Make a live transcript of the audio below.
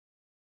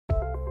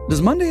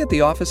Does Monday at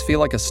the office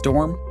feel like a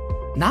storm?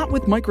 Not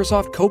with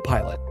Microsoft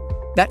Copilot.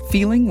 That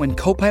feeling when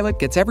Copilot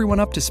gets everyone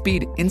up to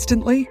speed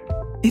instantly?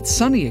 It's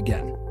sunny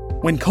again.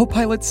 When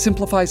Copilot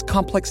simplifies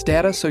complex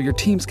data so your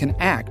teams can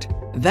act,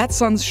 that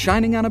sun's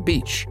shining on a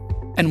beach.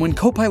 And when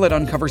Copilot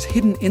uncovers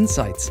hidden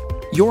insights,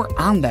 you're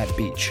on that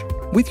beach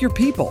with your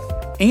people,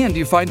 and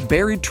you find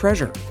buried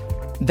treasure.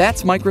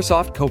 That's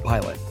Microsoft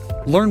Copilot.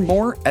 Learn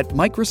more at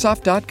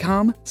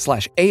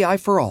Microsoft.com/AI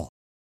for all.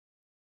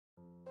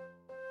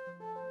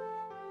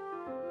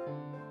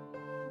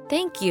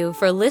 Thank you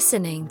for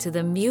listening to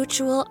the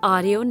Mutual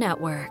Audio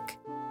Network.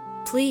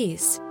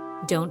 Please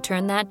don't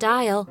turn that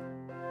dial.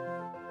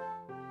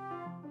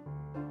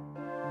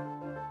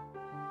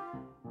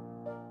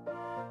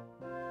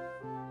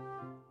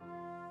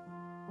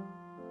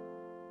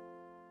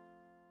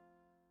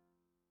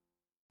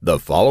 The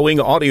following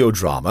audio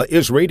drama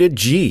is rated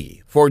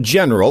G for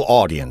general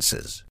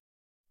audiences.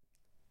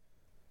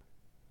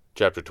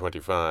 Chapter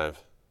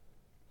 25.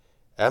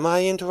 Am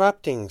I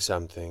interrupting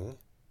something?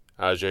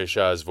 Ajay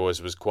Shah's voice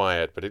was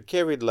quiet, but it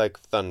carried like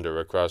thunder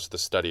across the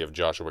study of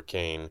Joshua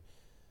Kane.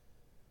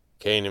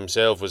 Kane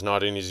himself was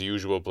not in his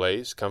usual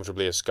place,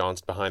 comfortably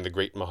ensconced behind the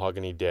great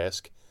mahogany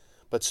desk,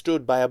 but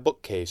stood by a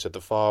bookcase at the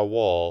far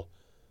wall.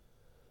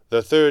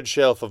 The third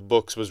shelf of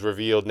books was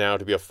revealed now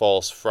to be a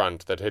false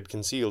front that had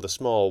concealed a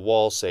small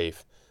wall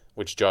safe,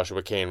 which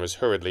Joshua Kane was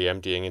hurriedly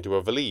emptying into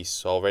a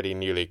valise already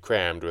nearly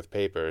crammed with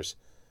papers.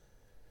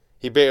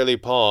 He barely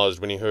paused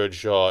when he heard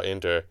Shaw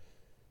enter.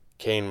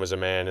 Kane was a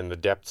man in the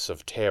depths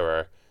of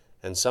terror,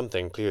 and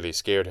something clearly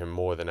scared him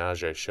more than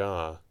Ajay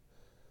Shah.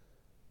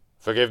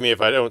 "Forgive me if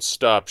I don't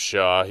stop,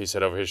 Shaw," he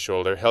said over his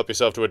shoulder. "Help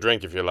yourself to a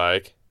drink if you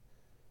like."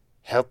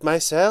 "Help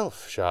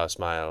myself," Shaw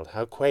smiled.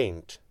 "How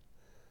quaint.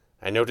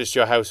 I noticed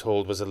your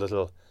household was a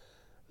little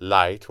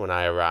light when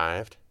I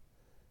arrived.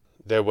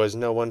 There was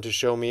no one to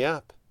show me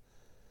up."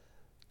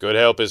 "Good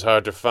help is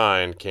hard to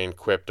find," Kane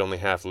quipped, only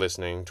half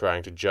listening,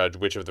 trying to judge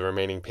which of the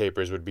remaining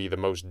papers would be the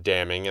most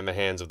damning in the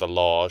hands of the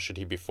law should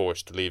he be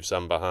forced to leave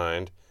some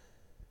behind.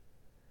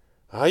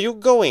 "Are you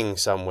going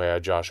somewhere,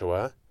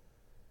 Joshua?"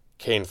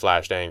 Kane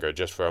flashed anger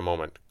just for a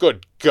moment.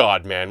 "Good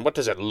God, man, what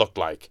does it look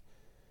like?"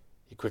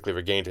 He quickly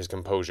regained his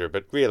composure,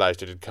 but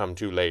realized it had come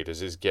too late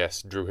as his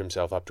guest drew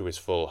himself up to his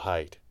full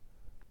height.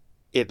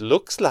 "It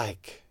looks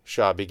like,"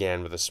 Shaw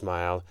began with a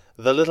smile,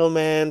 "the little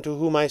man to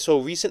whom I so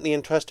recently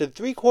entrusted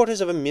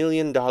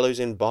 $750,000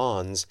 in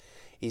bonds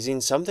is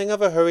in something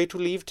of a hurry to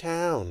leave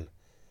town.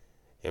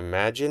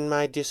 Imagine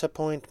my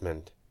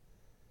disappointment."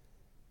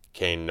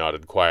 Kane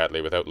nodded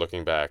quietly without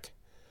looking back.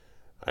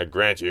 "I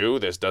grant you,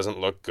 this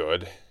doesn't look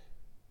good."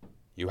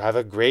 "You have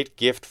a great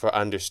gift for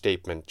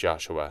understatement,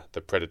 Joshua." The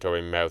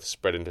predatory mouth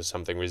spread into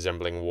something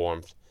resembling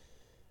warmth.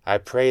 "I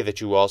pray that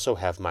you also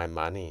have my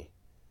money."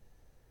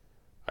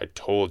 "I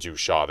told you,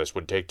 Shaw, this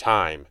would take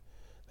time.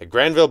 The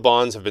Granville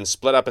bonds have been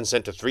split up and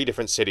sent to 3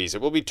 different cities.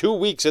 It will be 2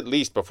 weeks at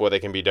least before they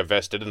can be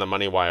divested and the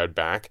money wired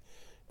back.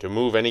 To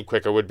move any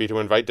quicker would be to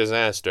invite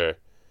disaster."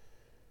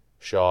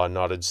 Shaw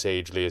nodded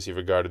sagely as he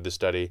regarded the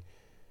study.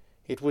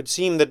 "It would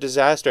seem that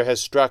disaster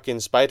has struck in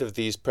spite of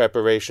these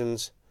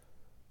preparations.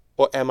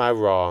 Or am I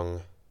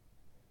wrong?"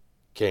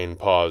 Kane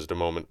paused a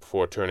moment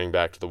before turning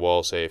back to the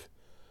wall safe.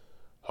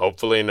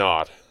 "Hopefully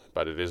not,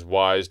 but it is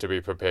wise to be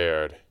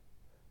prepared."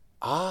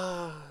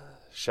 "Ah,"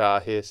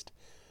 Shah hissed,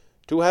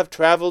 "to have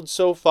traveled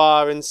so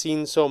far and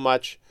seen so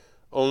much,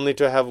 only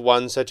to have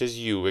one such as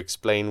you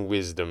explain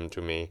wisdom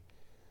to me.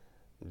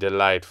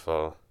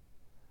 Delightful.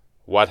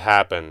 What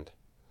happened?"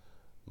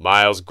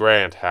 "Miles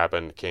Grant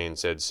happened," Kane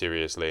said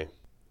seriously.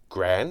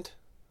 "Grant?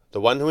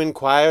 The one who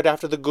inquired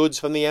after the goods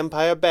from the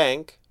Empire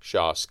Bank?"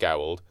 Shaw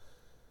scowled.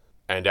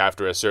 "And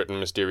after a certain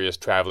mysterious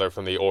traveler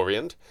from the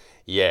Orient?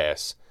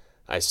 Yes.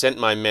 I sent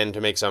my men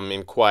to make some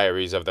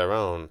inquiries of their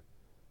own."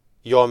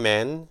 "Your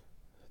men?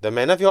 The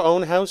men of your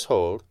own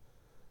household?"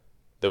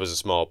 There was a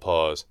small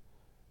pause.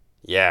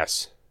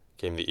 "Yes,"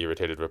 came the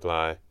irritated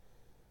reply.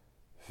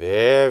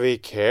 "Very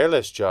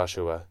careless,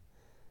 Joshua.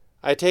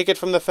 I take it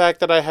from the fact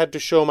that I had to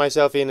show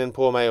myself in and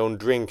pour my own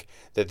drink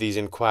that these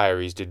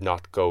inquiries did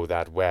not go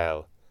that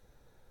well."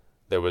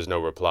 There was no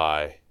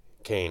reply.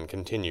 Kane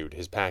continued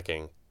his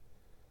packing.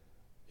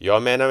 "Your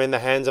men are in the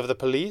hands of the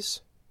police?"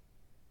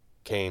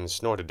 Kane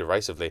snorted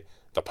derisively.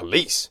 "The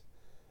police?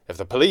 If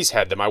the police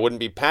had them, I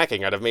wouldn't be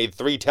packing. I'd have made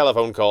 3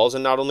 telephone calls,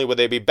 and not only would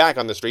they be back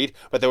on the street,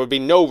 but there would be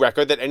no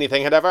record that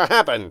anything had ever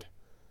happened."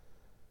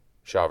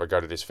 Shaw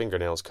regarded his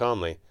fingernails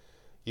calmly.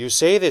 "You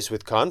say this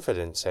with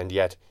confidence, and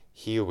yet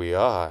here we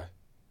are.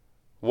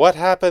 What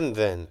happened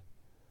then?"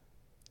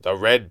 "The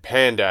Red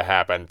Panda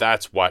happened,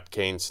 that's what,"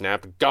 Kane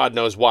snapped. "God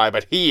knows why,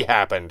 but he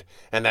happened.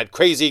 And that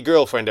crazy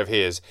girlfriend of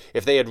his.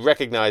 If they had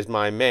recognized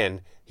my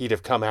men, he'd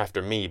have come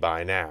after me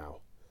by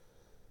now."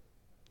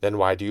 "Then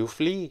why do you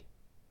flee?"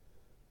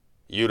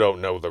 "You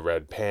don't know the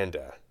Red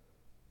Panda."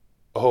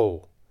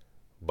 "Oh,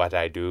 but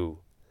I do.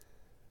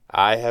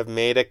 I have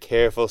made a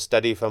careful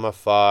study from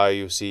afar,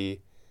 you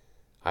see.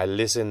 I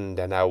listened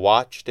and I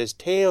watched as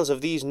tales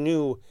of these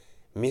new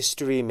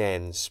mystery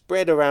men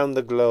spread around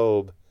the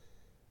globe.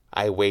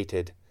 I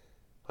waited,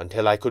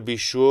 until I could be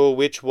sure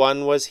which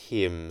one was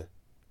him."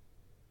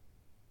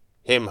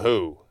 "Him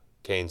who?"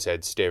 Kane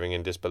said, staring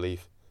in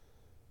disbelief.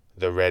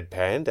 "The Red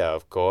Panda,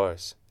 of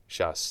course,"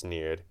 Shaw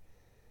sneered.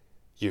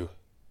 You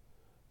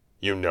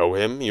know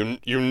him?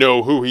 You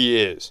know who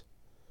he is?"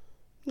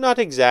 "Not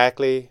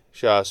exactly,"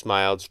 Shaw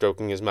smiled,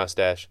 stroking his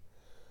mustache.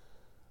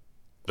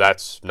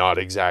 "That's not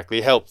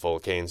exactly helpful,"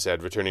 Kane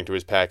said, returning to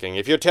his packing.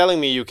 "If you're telling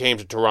me you came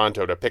to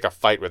Toronto to pick a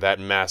fight with that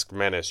masked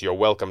menace, you're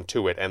welcome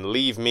to it, and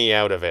leave me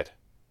out of it."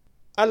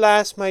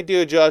 "Alas, my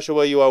dear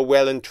Joshua, you are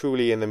well and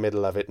truly in the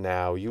middle of it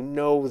now. You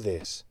know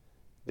this.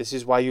 This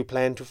is why you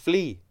plan to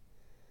flee."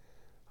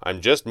 "I'm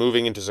just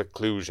moving into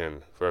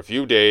seclusion for a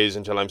few days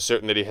until I'm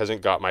certain that he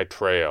hasn't got my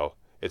trail.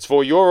 It's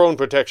for your own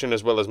protection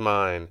as well as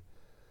mine."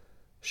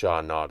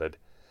 Shaw nodded.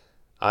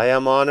 "I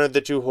am honored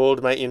that you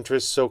hold my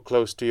interests so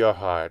close to your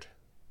heart."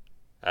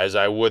 "As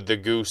I would the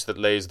goose that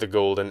lays the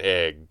golden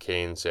egg,"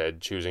 Kane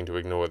said, choosing to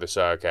ignore the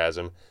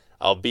sarcasm.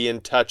 "I'll be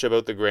in touch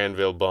about the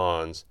Granville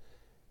bonds.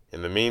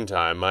 In the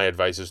meantime, my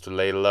advice is to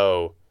lay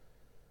low."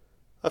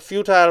 "A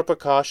futile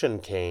precaution,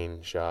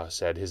 Kane," Shaw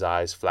said, his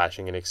eyes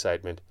flashing in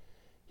excitement.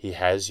 "He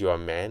has your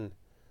men.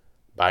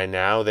 By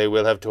now they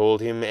will have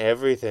told him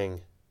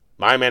everything."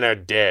 "My men are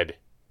dead,"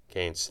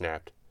 Kane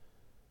snapped.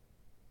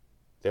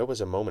 There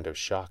was a moment of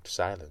shocked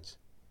silence.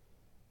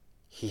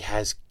 "He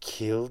has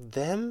killed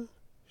them?"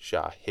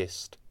 Shaw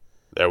hissed.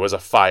 "There was a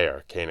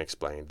fire," Kane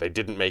explained. "They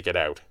didn't make it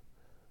out.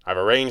 I've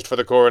arranged for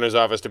the coroner's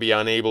office to be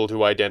unable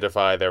to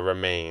identify their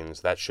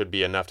remains. That should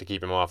be enough to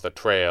keep him off the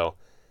trail,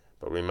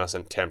 but we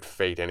mustn't tempt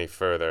fate any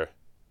further."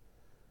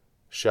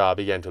 Shaw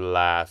began to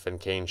laugh,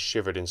 and Kane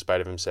shivered in spite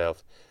of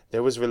himself.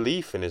 There was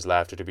relief in his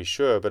laughter, to be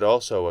sure, but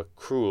also a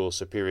cruel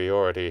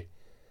superiority.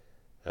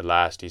 At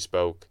last he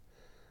spoke.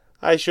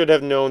 "I should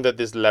have known that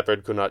this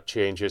leopard could not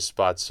change his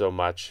spots so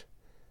much.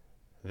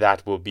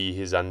 That will be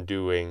his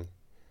undoing."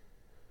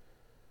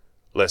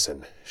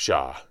 "Listen,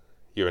 Shaw,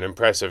 you're an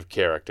impressive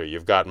character.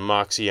 You've got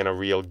moxie and a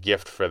real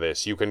gift for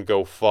this. You can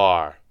go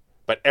far.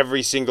 But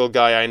every single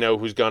guy I know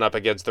who's gone up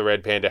against the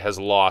Red Panda has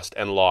lost,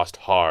 and lost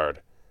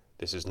hard.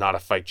 This is not a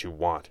fight you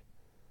want."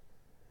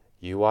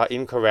 "You are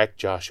incorrect,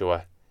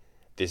 Joshua.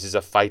 This is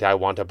a fight I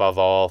want above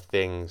all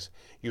things.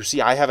 You see,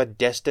 I have a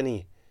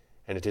destiny,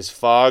 and it is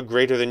far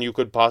greater than you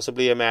could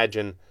possibly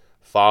imagine,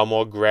 far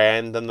more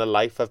grand than the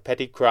life of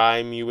petty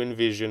crime you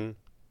envision."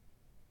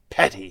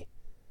 "Petty!"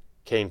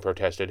 Kane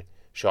protested.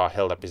 Shaw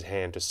held up his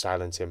hand to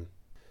silence him.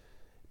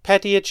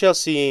 "Petty it shall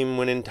seem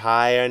when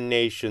entire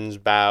nations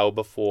bow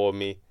before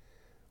me,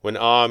 when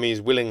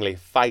armies willingly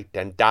fight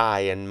and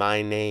die in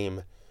my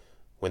name,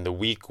 when the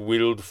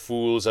weak-willed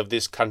fools of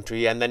this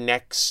country and the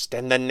next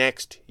and the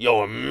next—"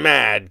 "You're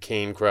mad!"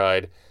 Kane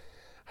cried.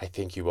 "I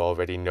think you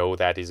already know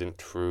that isn't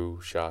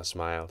true," Shaw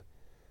smiled.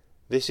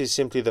 "This is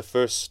simply the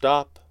first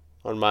stop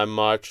on my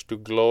march to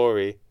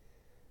glory.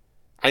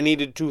 I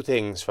needed two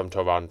things from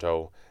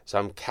Toronto: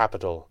 some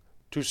capital,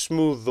 to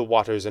smooth the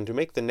waters and to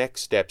make the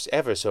next steps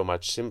ever so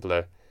much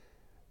simpler,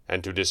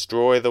 and to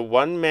destroy the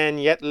one man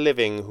yet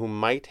living who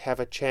might have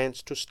a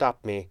chance to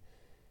stop me,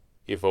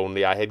 if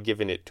only I had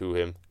given it to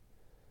him."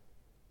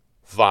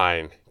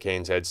 "Fine,"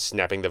 Kane said,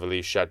 snapping the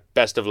valise shut.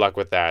 "Best of luck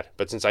with that.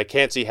 But since I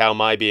can't see how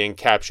my being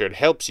captured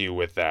helps you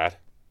with that—"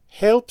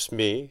 "Helps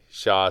me?"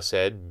 Shaw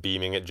said,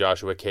 beaming at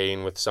Joshua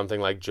Kane with something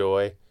like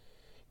joy.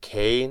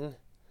 "Kane,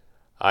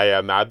 I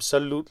am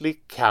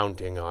absolutely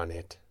counting on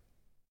it."